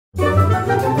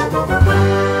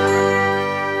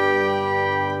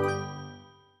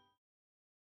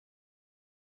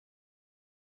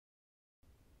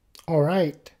All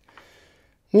right.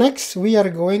 Next, we are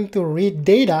going to read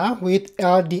data with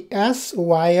LDS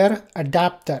wire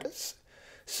adapters.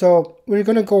 So we're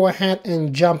going to go ahead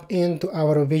and jump into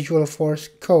our Visualforce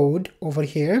code over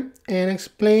here and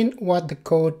explain what the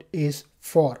code is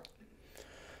for.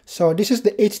 So this is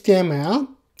the HTML,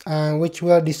 which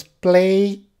will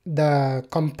display the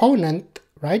component,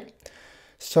 right?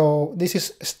 So this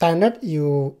is standard.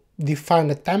 You define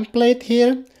the template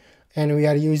here, and we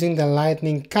are using the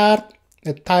lightning card.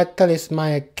 The title is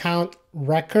my account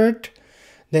record.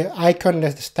 The icon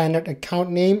is the standard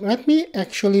account name. Let me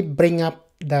actually bring up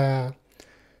the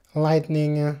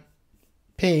lightning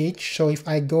page. So if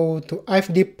I go to,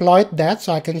 I've deployed that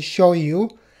so I can show you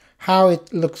how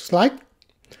it looks like.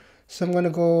 So I'm going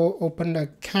to go open the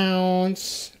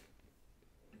accounts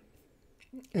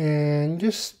and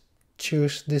just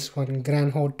choose this one,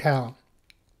 Grand Hotel.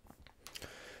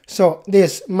 So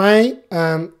this my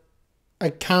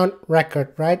account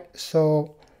record, right?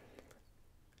 So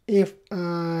if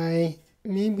I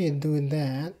maybe do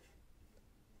that,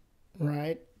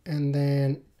 right, and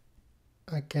then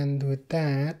I can do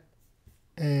that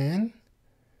and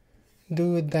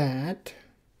do that,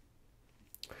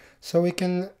 so we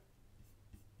can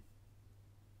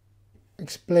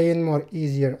explain more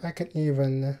easier. I can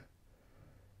even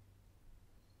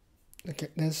okay,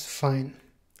 that's fine.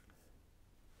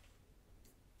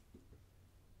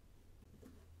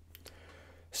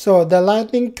 So the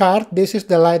lightning card, this is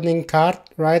the lightning card,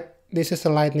 right? This is the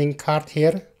lightning card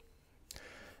here.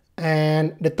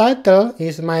 And the title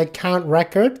is my account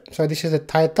record. So this is the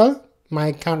title, my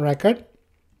account record.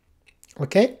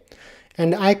 Okay.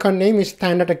 And the icon name is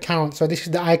standard account. So this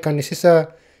is the icon. This is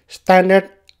a standard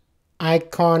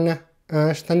icon,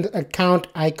 standard account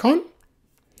icon.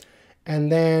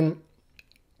 And then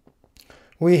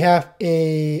we have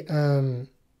a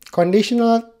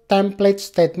conditional template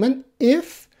statement.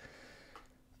 If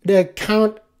the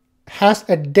account has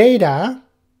a data,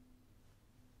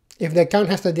 if the account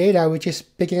has the data which is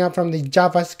picking up from the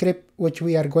JavaScript, which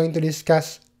we are going to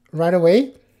discuss right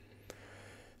away,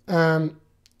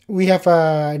 we have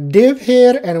a div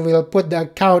here, and we'll put the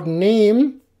account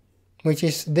name, which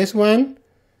is this one,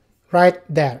 right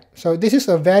there. So this is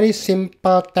a very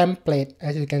simple template,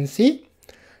 as you can see.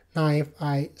 Now if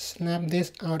I snap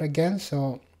this out again,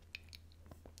 so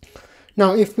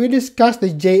now if we discuss the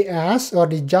JS or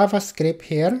the JavaScript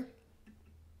here,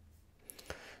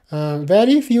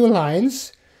 very few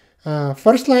lines.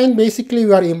 First line, basically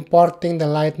we are importing the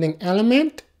lightning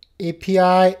element,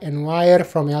 API and wire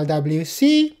from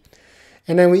LWC,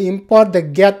 and then we import the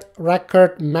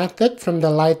getRecord method from the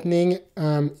lightning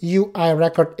UI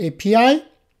record API,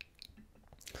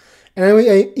 and then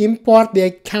we import the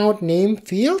account name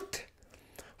field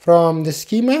from the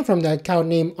schema, from the account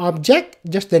name object,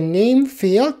 just the name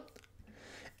field,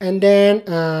 and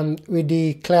then we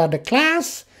declare the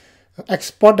class,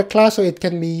 export the class so it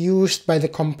can be used by the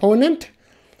component.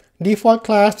 Default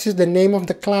class is the name of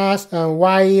the class,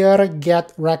 wire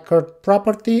getRecord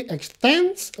property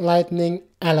extends lightning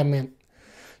element.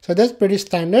 So that's pretty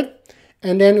standard.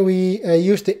 And then we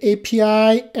use the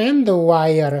API and the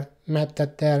wire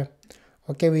method there.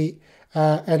 Okay,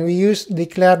 and we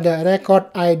declare the record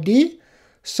ID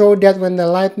so that when the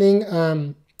lightning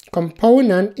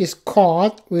component is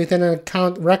called within an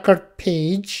account record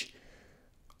page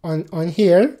on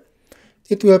here,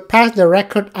 it will pass the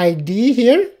record ID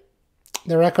here,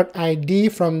 the record ID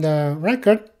from the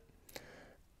record.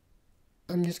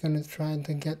 I'm just going to try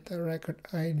to get the record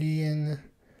ID and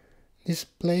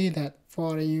display that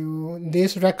for you.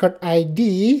 This record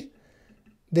ID,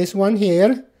 this one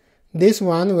here, this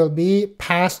one will be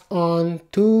passed on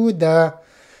to the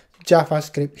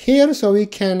JavaScript here, so we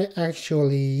can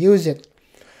actually use it.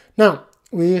 Now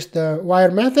we use the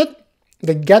wire method,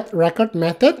 the getRecord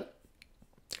method,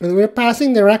 and we're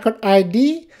passing the record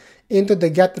ID into the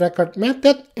getRecord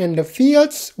method, and the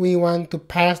fields we want to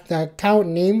pass the account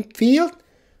name field,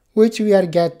 which we are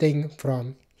getting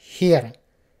from here,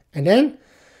 and then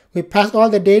we pass all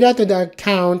the data to the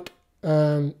account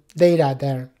data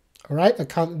there. All right,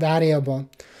 account variable,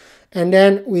 and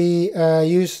then we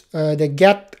use the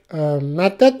get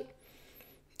method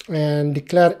and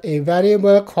declare a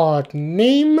variable called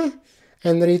name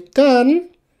and return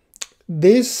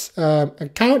this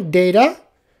account data,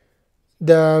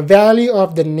 the value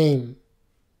of the name,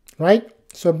 right?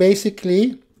 So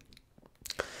basically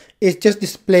it's just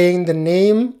displaying the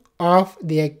name of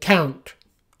the account.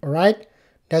 All right,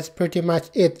 that's pretty much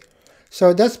it.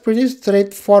 So that's pretty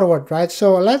straightforward, right?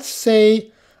 So let's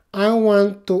say I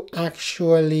want to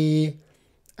actually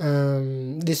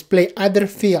display other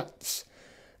fields.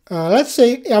 let's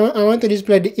say I want to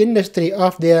display the industry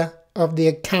of the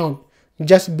account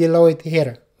just below it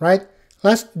here, right?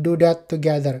 Let's do that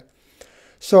together.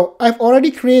 So I've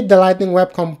already created the Lightning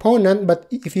Web component, but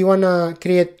if you want to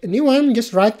create a new one,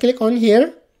 just right click on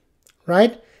here,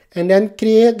 right? And then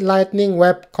create Lightning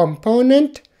Web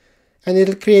component, and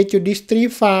it'll create you these 3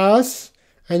 files,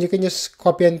 and you can just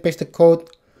copy and paste the code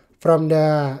from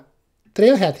the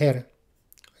trailhead here.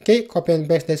 Okay, copy and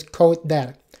paste this code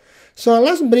there. So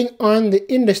let's bring on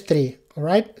the industry. All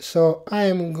right, so I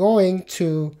am going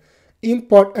to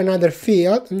import another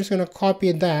field. I'm just going to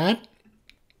copy that,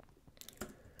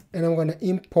 and I'm going to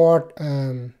import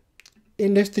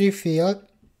industry field,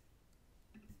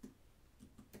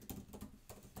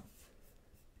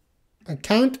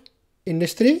 account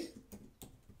industry,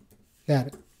 there,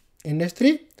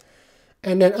 industry,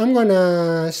 and then I'm going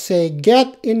to say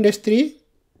get industry,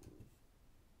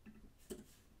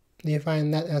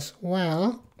 define that as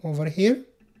well over here,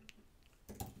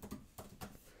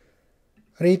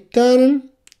 return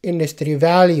industry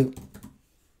value,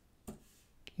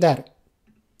 there,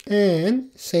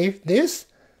 and save this.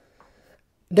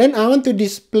 Then I want to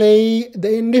display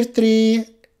the industry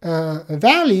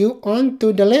value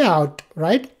onto the layout,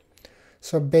 right?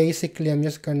 So basically I'm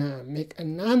just gonna make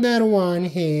another one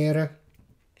here,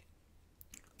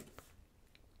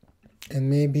 and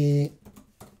maybe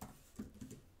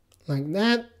like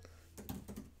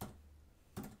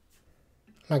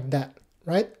that,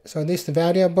 right? So this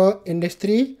variable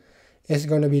industry is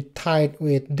going to be tied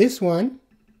with this one,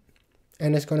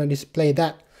 and it's going to display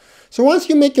that. So once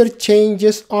you make your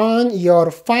changes on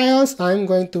your files, I'm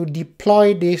going to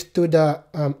deploy this to the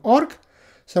org.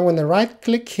 So I'm going to right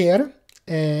click here,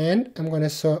 and I'm going to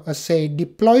say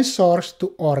deploy source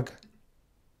to org,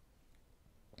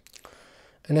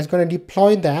 and it's going to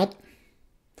deploy that.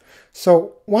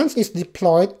 So once it's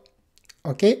deployed,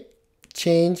 okay,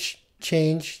 change,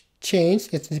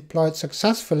 it's deployed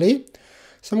successfully.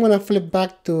 So I'm going to flip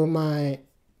back to my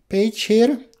page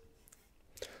here.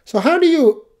 So how do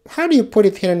you put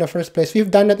it here in the first place?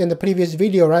 We've done that in the previous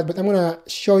video, right? But I'm going to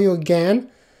show you again.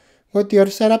 Go to your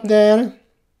setup there.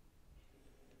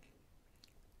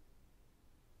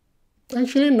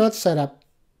 Actually, not setup,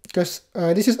 because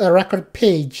this is a record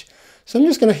page. So I'm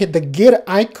just going to hit the gear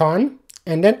icon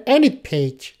and then edit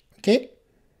page. Okay.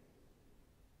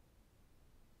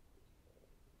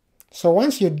 So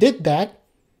once you did that,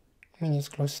 let me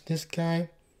just close this guy.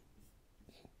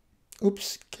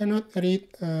 Oops, cannot read.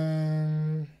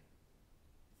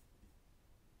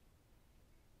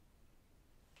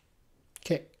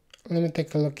 Okay, let me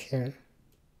take a look here.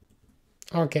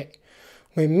 Okay,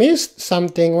 we missed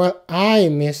something. Well, I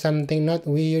missed something, not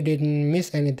we. You didn't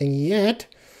miss anything yet.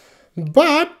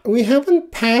 But we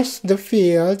haven't passed the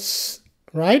fields,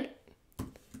 right,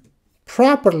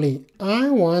 properly. I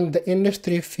want the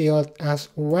industry field as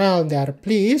well there,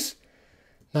 please.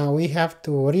 Now we have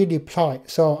to redeploy.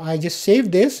 So I just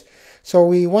saved this. So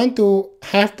we want to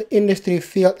have the industry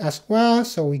field as well.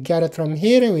 So we get it from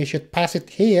here, and we should pass it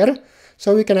here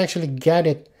so we can actually get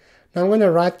it. Now I'm going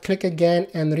to right click again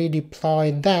and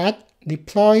redeploy that.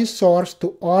 Deploy source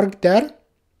to org there.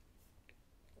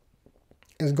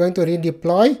 It's going to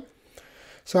redeploy.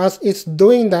 So as it's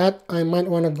doing that, I might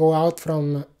want to go out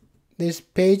from this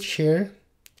page here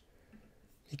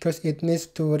because it needs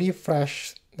to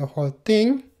refresh the whole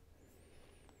thing.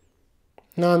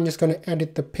 Now I'm just going to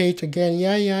edit the page again.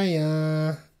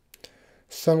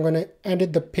 So I'm going to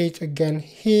edit the page again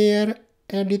here.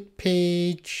 Edit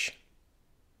page.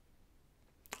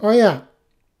 Oh yeah.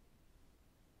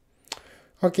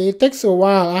 Okay, it takes a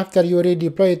while after you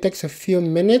redeploy. It takes a few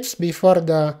minutes before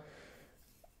the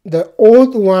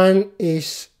old one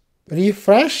is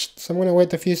refreshed. So I'm going to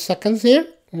wait a few seconds here.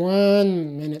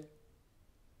 1 minute.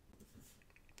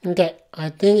 Okay,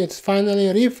 I think it's finally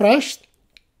refreshed.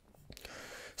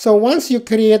 So once you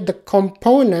create the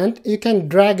component, you can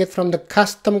drag it from the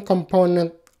custom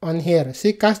component on here.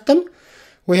 See custom?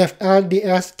 We have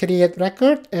LDS create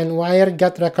record and wire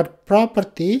get record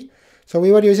property. So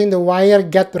we were using the wire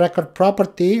get record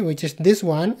property, which is this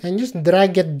one, and just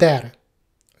drag it there.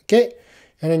 Okay,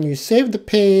 and then you save the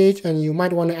page, and you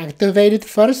might want to activate it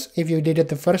first if you did it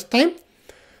the first time.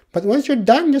 But once you're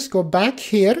done, just go back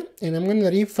here, and I'm going to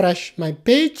refresh my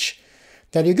page.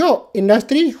 There you go,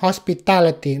 industry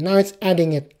hospitality. Now it's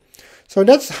adding it. So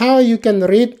that's how you can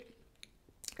read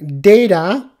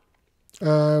data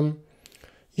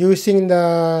using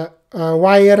the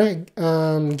wire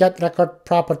get record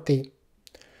property.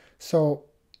 So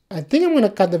I think I'm going to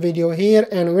cut the video here,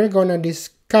 and we're going to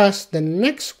discuss the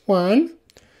next one,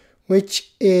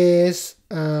 which is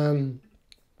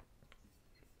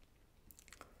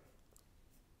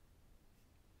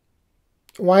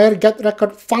wire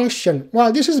getRecord function.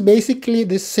 Well, this is basically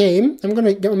the same. I'm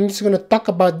just gonna talk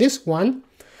about this one.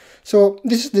 So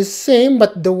this is the same,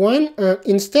 but the one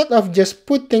instead of just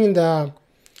putting the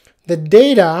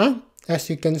data, as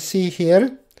you can see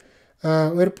here,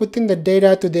 we're putting the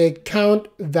data to the account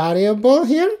variable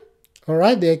here. All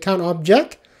right, the account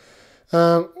object.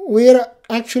 We're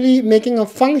actually making a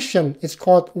function. It's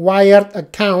called wired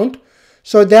account,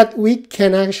 so that we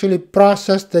can actually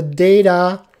process the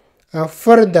data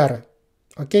further.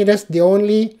 Okay, that's the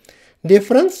only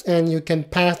difference, and you can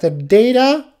pass the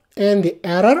data and the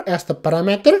error as the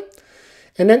parameter.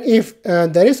 And then if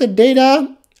there is a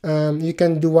data, you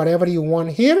can do whatever you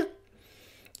want here.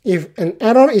 If an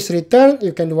error is returned,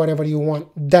 you can do whatever you want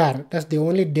there. That's the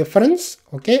only difference.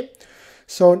 Okay,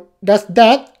 so that's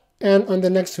that. And on the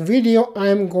next video,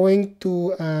 I'm going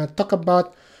to talk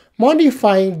about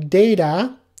modifying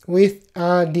data with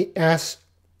LDS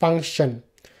function,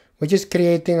 which is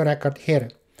creating a record here.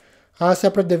 I'll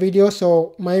separate the video,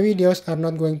 so my videos are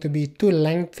not going to be too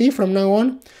lengthy from now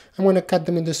on. I'm going to cut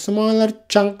them into smaller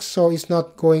chunks, so it's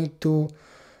not going to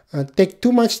take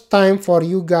too much time for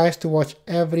you guys to watch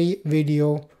every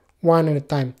video one at a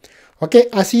time. Okay,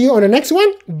 I'll see you on the next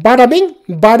one. Bada bing,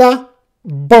 bada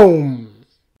boom.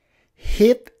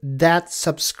 Hit that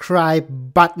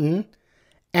subscribe button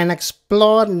and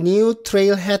explore new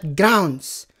trailhead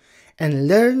grounds and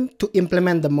learn to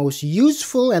implement the most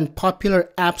useful and popular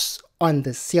apps on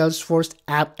the Salesforce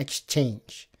App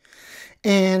Exchange.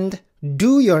 And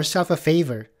do yourself a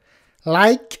favor,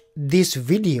 like this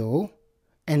video,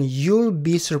 and you'll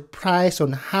be surprised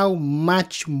on how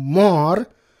much more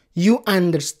you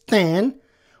understand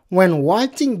when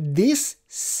watching this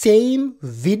same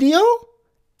video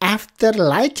after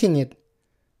liking it.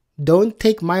 Don't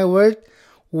take my word.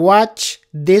 Watch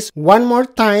this one more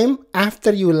time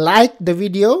after you like the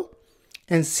video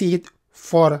and see it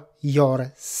for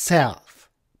yourself.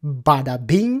 Bada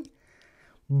bing,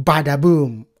 bada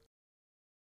boom.